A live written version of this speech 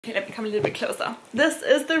Okay, let me come a little bit closer. This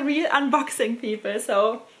is the real unboxing, people,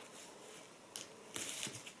 so...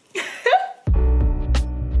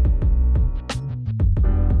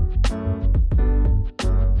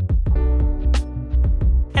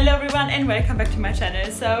 Hello everyone and welcome back to my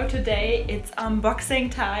channel. So today it's unboxing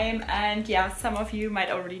time, and yeah, some of you might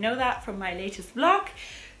already know that from my latest vlog,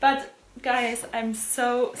 but guys, I'm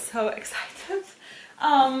so excited.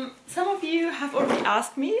 Some of you have already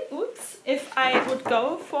asked me, if I would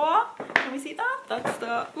go for, can we see that? That's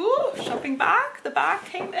the shopping bag. The bag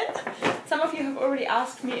came in. Some of you have already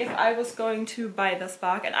asked me if I was going to buy this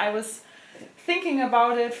bag, and I was thinking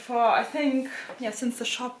about it for, I think, yeah, since the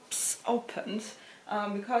shops opened.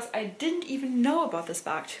 Because I didn't even know about this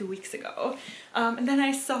bag 2 weeks ago. And then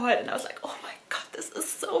I saw it and I was like, oh my god, this is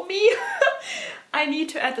so me. I need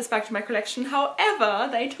to add this back to my collection. However,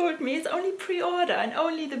 they told me it's only pre-order and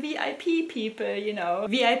only the VIP people, you know,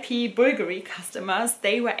 VIP Bvlgari customers,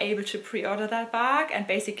 they were able to pre-order that bag. And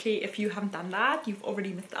basically, if you haven't done that, you've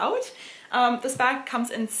already missed out. This bag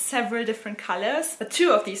comes in several different colors, but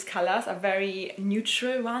two of these colors are very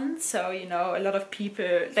neutral ones, so you know, a lot of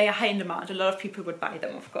people, they are high in demand, a lot of people would buy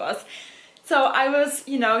them, of course. So I was,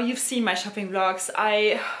 you know, you've seen my shopping vlogs.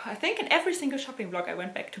 I think in every single shopping vlog I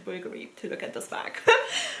went back to Bvlgari to look at this bag.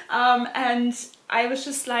 And I was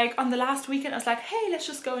just like, on the last weekend I was like, hey, let's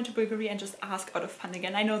just go into Bvlgari and just ask out of fun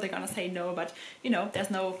again. I know they're gonna say no, but you know, there's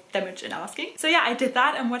no damage in asking. So yeah, I did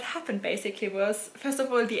that, and what happened basically was, first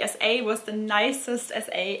of all, the SA was the nicest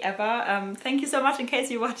SA ever. Thank you so much, in case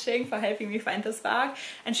you're watching, for helping me find this bag.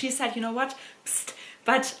 And she said, you know what, psst,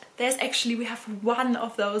 but there's actually, we have one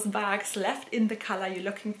of those bags left in the color you're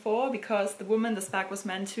looking for, because the woman this bag was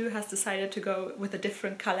meant to has decided to go with a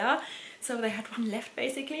different color. So they had one left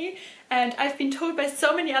basically. And I've been told by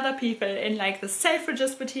so many other people in like the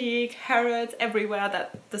Selfridges boutique, Harrods, everywhere,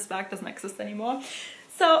 that this bag doesn't exist anymore.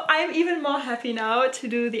 So I'm even more happy now to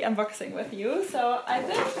do the unboxing with you. So I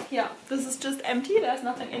think, yeah, this is just empty, there's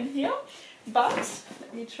nothing in here. But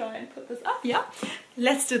let me try and put this up. Yeah,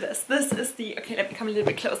 let's do this. This is the, okay, let me come a little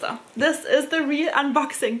bit closer. This is the real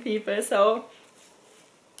unboxing, people. So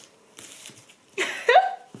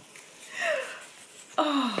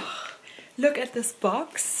oh, look at this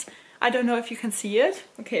box. I don't know if you can see it.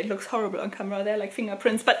 Okay, it looks horrible on camera. They're like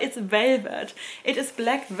fingerprints, but it's velvet. It is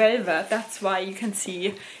black velvet. That's why you can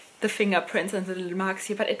see the fingerprints and the little marks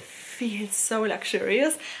here, but it feels so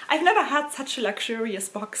luxurious. I've never had such a luxurious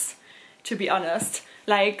box, to be honest.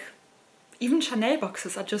 Like, even Chanel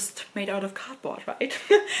boxes are just made out of cardboard, right?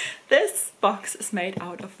 This box is made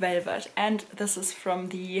out of velvet, and this is from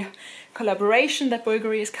the collaboration that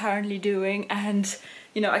Bvlgari is currently doing. And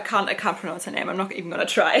you know, I can't pronounce her name. I'm not even gonna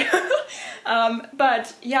try.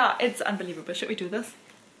 But yeah, it's unbelievable. Should we do this?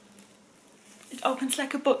 It opens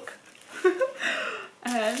like a book.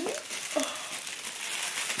 And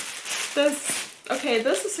okay,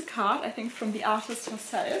 this is a card, I think, from the artist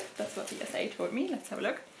herself. That's what the SA told me. Let's have a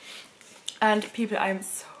look. And people, I'm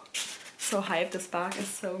so hyped. This bag is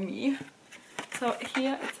so me. So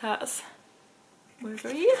here it says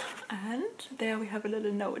Bvlgari, and there we have a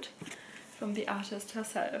little note from the artist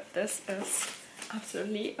herself. This is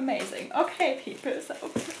absolutely amazing. Okay, people, so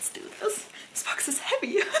let's do this. This box is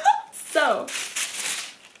heavy. So,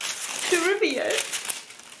 to reveal,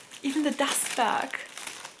 even the dust bag,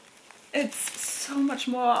 it's so much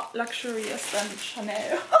more luxurious than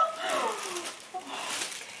Chanel. Okay.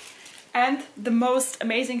 And the most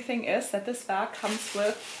amazing thing is that this bag comes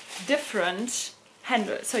with different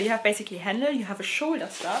handles. So you have basically a handle, you have a shoulder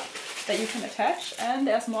strap that you can attach, and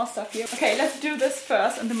there's more stuff here. Okay, let's do this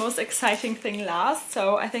first and the most exciting thing last.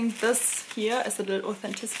 So I think this here is a little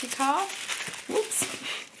authenticity card. Whoops.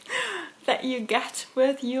 That you get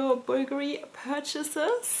with your Bvlgari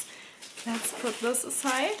purchases. Let's put this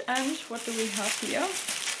aside, and what do we have here?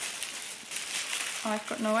 I've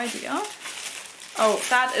got no idea. Oh,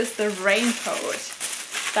 that is the raincoat.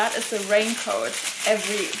 That is the raincoat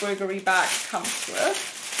every Bvlgari bag comes with.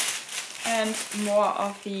 And more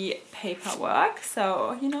of the paperwork.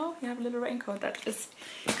 So, you know, you have a little raincoat that is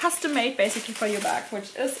custom made basically for your bag,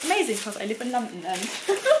 which is amazing because I live in London, and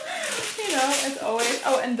you know, it's always,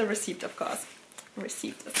 oh, and the receipt, of course.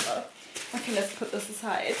 Receipt as well. Okay, let's put this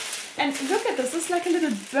aside. And look at this, it's like a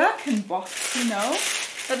little Birkin box, you know,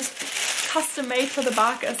 that is custom made for the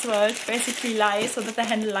bag as well, to basically lie, so that the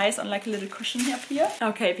handle lies on like a little cushion up here.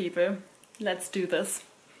 Okay, people, let's do this.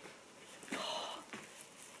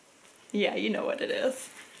 Yeah, you know what it is.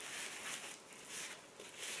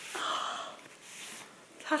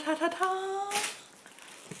 Ta ta ta ta!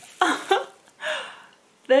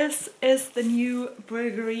 This is the new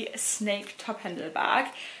Bvlgari snake top handle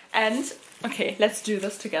bag. And okay, let's do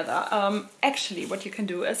this together. Actually, what you can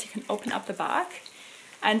do is you can open up the bag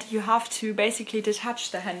and you have to basically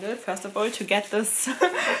detach the handle first of all to get this.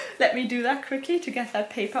 Let me do that quickly to get that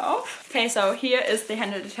paper off. Okay, so here is the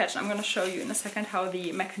handle detached. I'm going to show you in a second how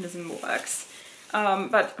the mechanism works.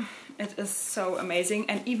 But it is so amazing,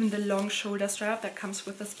 and even the long shoulder strap that comes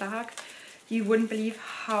with this bag, you wouldn't believe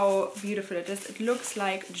how beautiful it is. It looks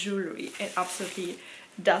like jewelry. It absolutely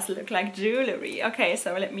does look like jewelry. Okay,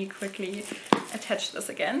 so let me quickly attach this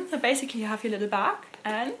again. So basically you have your little bag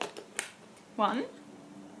and 1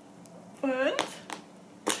 and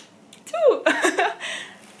 2.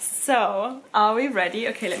 So are we ready?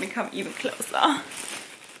 Okay, let me come even closer.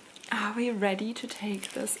 Are we ready to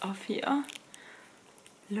take this off here?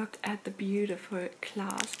 Look at the beautiful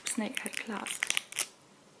clasp, snakehead clasp.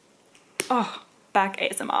 Oh, back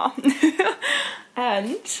ASMR.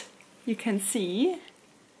 And you can see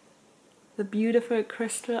the beautiful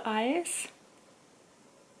crystal eyes.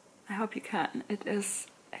 I hope you can. It's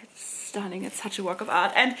stunning. It's such a work of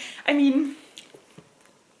art. And I mean,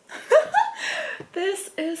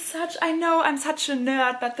 this is such, I know I'm such a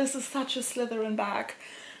nerd, but this is such a Slytherin bag.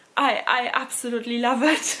 I absolutely love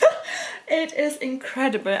it. It is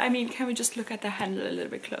incredible. I mean, can we just look at the handle a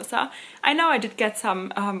little bit closer? I know I did get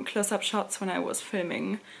some close-up shots when I was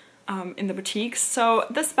filming in the boutiques. So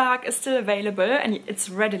this bag is still available, and it's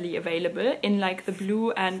readily available in like the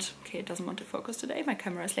blue and, okay, it doesn't want to focus today, my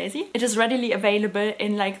camera is lazy. It is readily available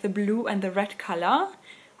in like the blue and the red color.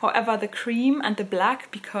 However, the cream and the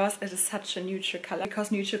black, because it is such a neutral color,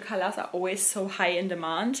 because neutral colors are always so high in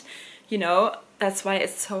demand, you know, that's why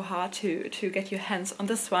it's so hard to get your hands on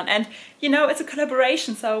this one. And, you know, it's a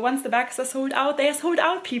collaboration, so once the bags are sold out, they are sold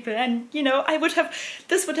out, people. And, you know,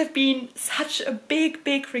 this would have been such a big,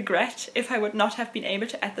 big regret if I would not have been able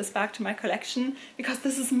to add this bag to my collection, because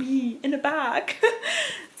this is me in a bag.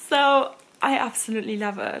 So I absolutely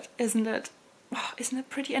love it, isn't it? Oh, isn't it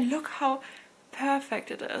pretty? And look how perfect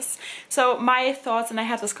it is. So my thoughts, and I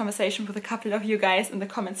had this conversation with a couple of you guys in the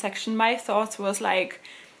comment section, my thoughts was like,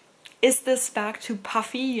 is this bag too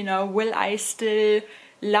puffy? You know, will I still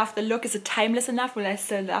love the look? Is it timeless enough? Will I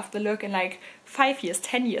still love the look in like 5 years,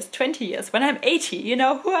 10 years, 20 years, when I'm 80, you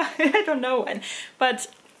know? I don't know when. But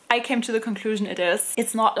I came to the conclusion it is.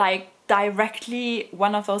 It's not like directly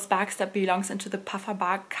one of those bags that belongs into the puffer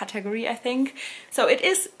bag category, I think. So it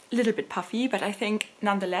is a little bit puffy, but I think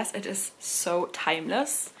nonetheless it is so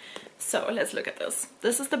timeless. So let's look at this.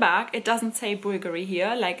 This is the bag. It doesn't say Bvlgari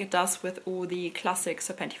here like it does with all the classic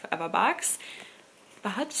Serpenti Forever bags.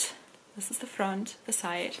 But this is the front, the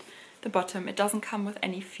side, the bottom. It doesn't come with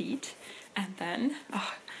any feet. And then,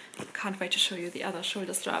 oh, I can't wait to show you the other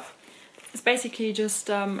shoulder strap. It's basically just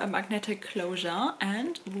a magnetic closure,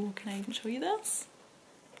 and, ooh, can I even show you this?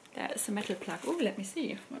 There is a metal plug. Oh, let me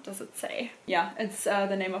see. What does it say? Yeah, it's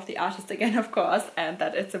the name of the artist again, of course, and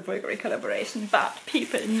that it's a Bvlgari collaboration. But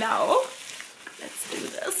people, now, let's do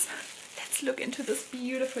this. Let's look into this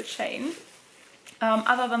beautiful chain.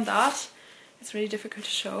 Other than that, it's really difficult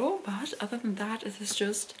to show, but other than that, it is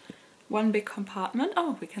just one big compartment.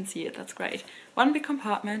 Oh, we can see it, that's great. One big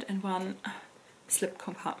compartment and one slip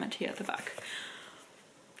compartment here at the back.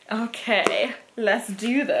 Okay, let's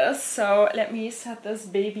do this. So let me set this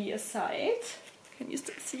baby aside. Can you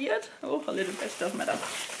still see it? Oh, a little bit, doesn't matter.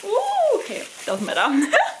 Ooh, okay, doesn't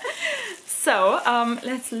matter. So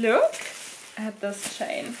let's look at this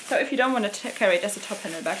chain. So if you don't want to carry it as a top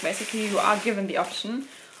handle bag, basically you are given the option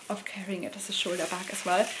of carrying it as a shoulder bag as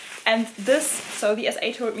well. And this, so the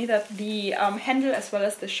SA told me that the handle as well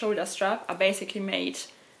as the shoulder strap are basically made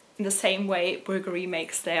in the same way Bvlgari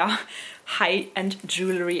makes their high-end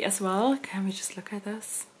jewelry as well. Can we just look at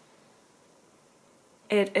this?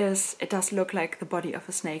 It does look like the body of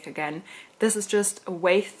a snake again. This is just a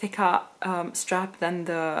way thicker strap than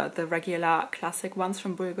the regular classic ones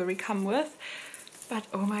from Bvlgari come with. But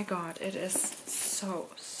oh my god, it is so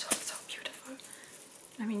beautiful.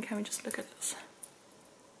 I mean, can we just look at this?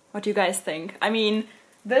 What do you guys think? I mean,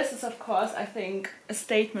 this is of course, I think, a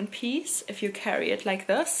statement piece if you carry it like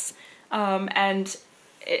this.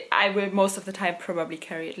 I will most of the time probably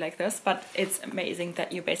carry it like this, but it's amazing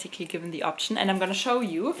that you're basically given the option, and I'm going to show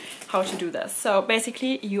you how to do this. So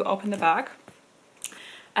basically you open the bag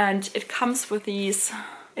and it comes with these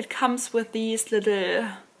little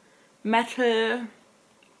metal,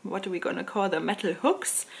 what are we going to call them, metal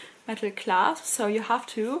hooks, metal clasps. So you have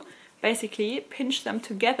to basically pinch them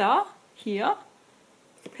together here,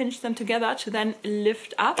 pinch them together to then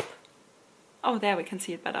lift up. Oh, there we can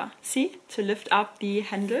see it better. See? To lift up the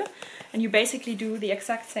handle. And you basically do the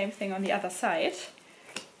exact same thing on the other side.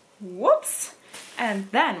 Whoops! And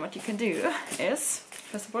then what you can do is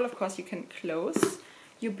First of all, of course, you can close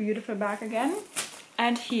your beautiful bag again.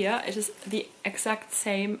 And here it is the exact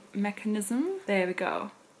same mechanism. There we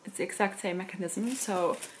go. It's the exact same mechanism.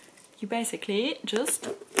 So you basically just,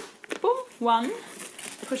 boom, one,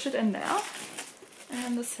 push it in there.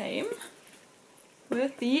 And the same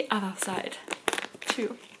with the other side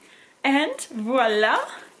too. And voila!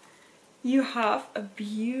 You have a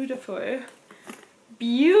beautiful,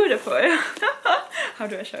 beautiful, how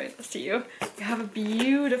do I show this to you? You have a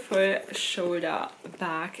beautiful shoulder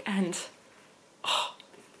bag, and oh,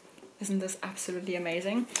 isn't this absolutely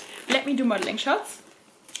amazing? Let me do modeling shots,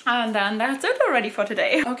 and then that's it already for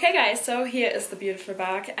today. Okay guys, so here is the beautiful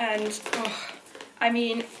bag, and oh, I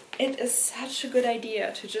mean, it is such a good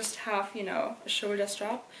idea to just have, you know, a shoulder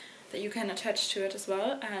strap that you can attach to it as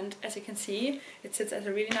well. And as you can see, it sits at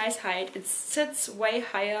a really nice height. It sits way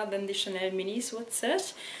higher than the Chanel minis would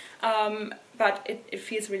sit, but it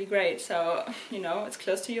feels really great. So, you know, it's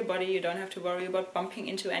close to your body. You don't have to worry about bumping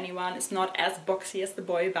into anyone. It's not as boxy as the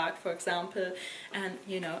boy bag, for example. And,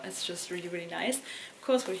 you know, it's just really, really nice. Of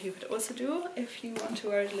course, what you could also do, if you want to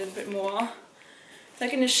wear it a little bit more,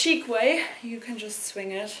 like in a chic way, you can just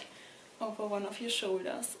swing it over one of your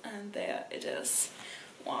shoulders. And there it is.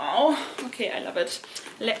 Wow, okay, I love it.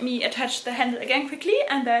 Let me attach the handle again quickly,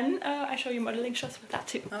 and then I show you modeling shots with that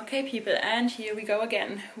too. Okay people, and here we go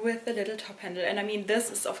again with the little top handle. And I mean,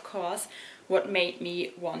 this is of course what made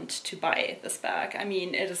me want to buy this bag. I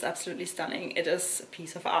mean, it is absolutely stunning. It is a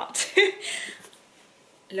piece of art.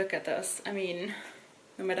 Look at this. I mean,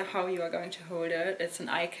 no matter how you are going to hold it, it's an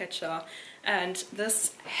eye catcher. And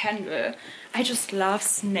this handle, I just love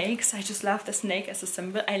snakes. I just love the snake as a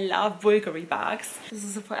symbol. I love Bvlgari bags. This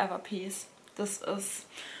is a forever piece. This is,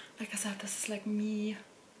 like I said, this is like me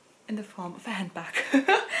in the form of a handbag.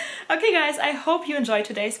 Okay guys, I hope you enjoyed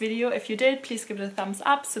today's video. If you did, please give it a thumbs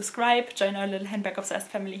up, subscribe, join our little handbag obsessed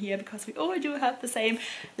family here, because we all do have the same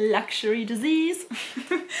luxury disease.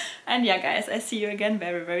 And yeah guys, I see you again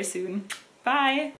very, very soon. Bye!